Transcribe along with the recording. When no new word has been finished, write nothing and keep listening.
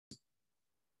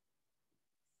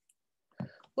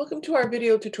Welcome to our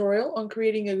video tutorial on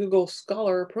creating a Google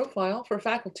Scholar profile for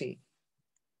faculty.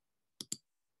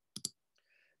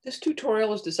 This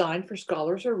tutorial is designed for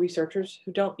scholars or researchers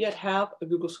who don't yet have a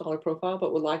Google Scholar profile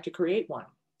but would like to create one.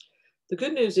 The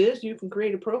good news is you can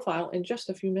create a profile in just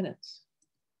a few minutes.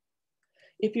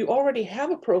 If you already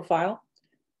have a profile,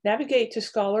 navigate to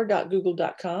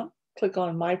scholar.google.com, click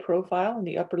on My Profile in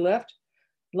the upper left,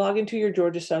 log into your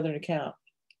Georgia Southern account,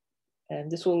 and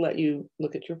this will let you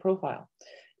look at your profile.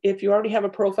 If you already have a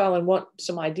profile and want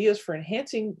some ideas for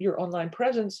enhancing your online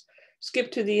presence,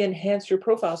 skip to the Enhance Your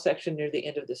Profile section near the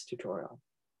end of this tutorial.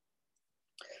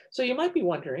 So you might be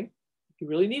wondering, if you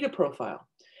really need a profile,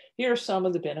 here are some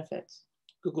of the benefits.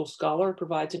 Google Scholar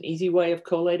provides an easy way of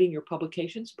collating your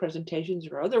publications, presentations,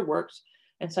 or other works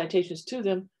and citations to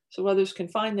them so others can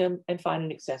find them and find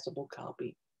an accessible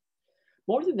copy.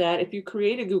 More than that, if you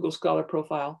create a Google Scholar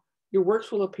profile, your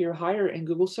works will appear higher in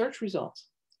Google search results.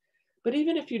 But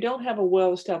even if you don't have a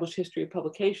well-established history of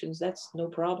publications, that's no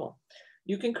problem.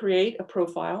 You can create a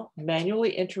profile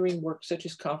manually entering works such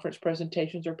as conference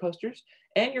presentations or posters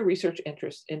and your research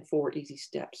interests in 4 easy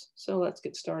steps. So let's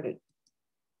get started.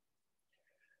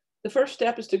 The first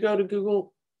step is to go to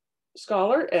Google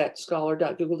Scholar at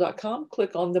scholar.google.com.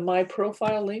 Click on the My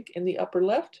Profile link in the upper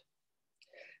left.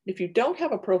 If you don't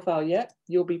have a profile yet,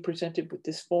 you'll be presented with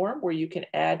this form where you can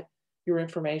add your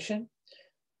information.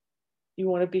 You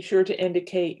want to be sure to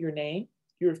indicate your name,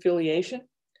 your affiliation,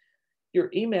 your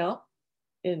email,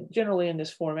 generally in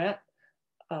this format.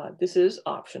 This is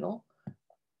optional.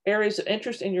 Areas of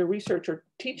interest in your research or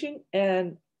teaching,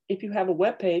 and if you have a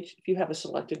web page, if you have a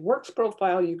selected works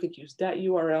profile, you could use that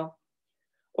URL,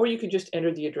 or you could just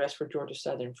enter the address for Georgia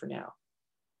Southern for now.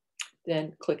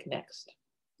 Then click Next.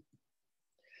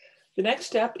 The next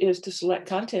step is to select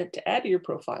content to add to your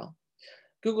profile.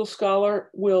 Google Scholar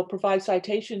will provide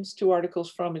citations to articles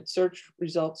from its search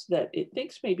results that it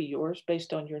thinks may be yours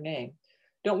based on your name.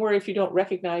 Don't worry if you don't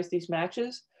recognize these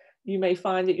matches. You may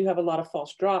find that you have a lot of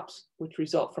false drops, which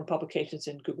result from publications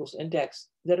in Google's index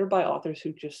that are by authors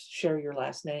who just share your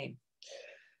last name.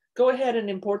 Go ahead and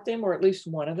import them, or at least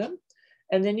one of them,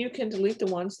 and then you can delete the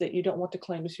ones that you don't want to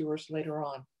claim as yours later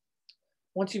on.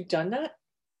 Once you've done that,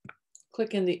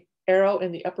 click in the arrow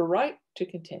in the upper right to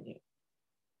continue.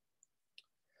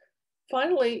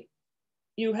 Finally,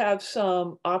 you have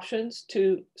some options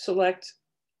to select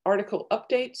article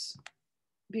updates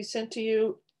be sent to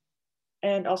you,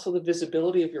 and also the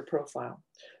visibility of your profile.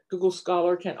 Google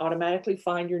Scholar can automatically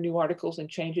find your new articles and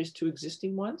changes to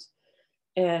existing ones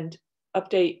and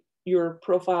update your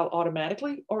profile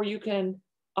automatically, or you can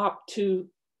opt to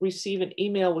receive an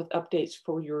email with updates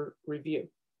for your review.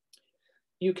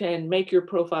 You can make your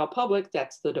profile public,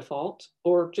 that's the default,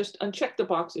 or just uncheck the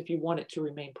box if you want it to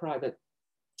remain private,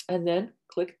 and then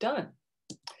click Done.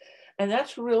 And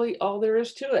that's really all there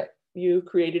is to it. You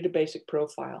created a basic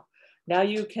profile. Now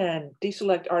you can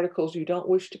deselect articles you don't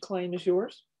wish to claim as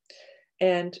yours,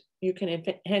 and you can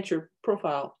enhance your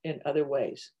profile in other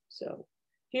ways. So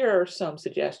here are some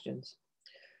suggestions.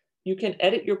 You can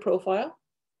edit your profile,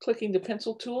 clicking the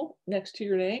pencil tool next to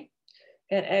your name,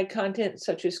 and add content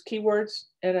such as keywords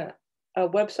and a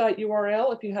website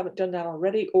URL if you haven't done that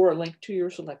already, or a link to your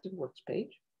selected works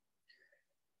page.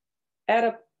 Add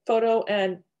a photo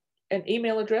and an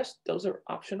email address, those are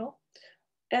optional.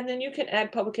 And then you can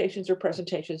add publications or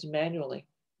presentations manually.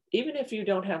 Even if you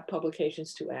don't have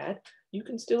publications to add, you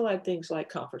can still add things like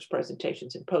conference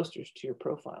presentations and posters to your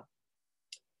profile.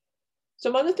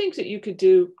 Some other things that you could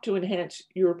do to enhance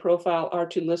your profile are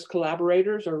to list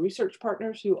collaborators or research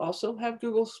partners who also have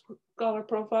Google Scholar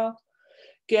profiles,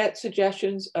 get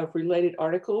suggestions of related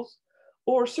articles,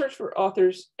 or search for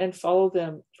authors and follow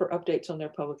them for updates on their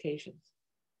publications.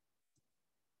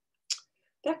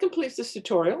 That completes this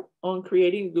tutorial on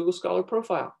creating a Google Scholar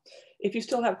profile. If you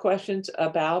still have questions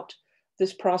about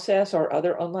this process or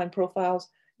other online profiles,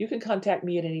 you can contact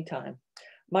me at any time.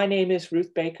 My name is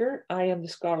Ruth Baker. I am the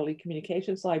Scholarly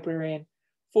Communications Librarian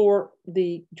for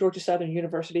the Georgia Southern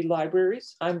University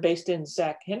Libraries. I'm based in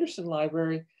Zach Henderson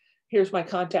Library. Here's my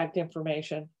contact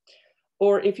information.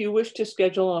 Or if you wish to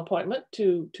schedule an appointment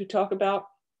to talk about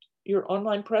your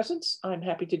online presence, I'm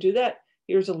happy to do that.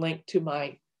 Here's a link to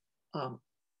my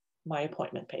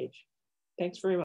appointment page. Thanks very much.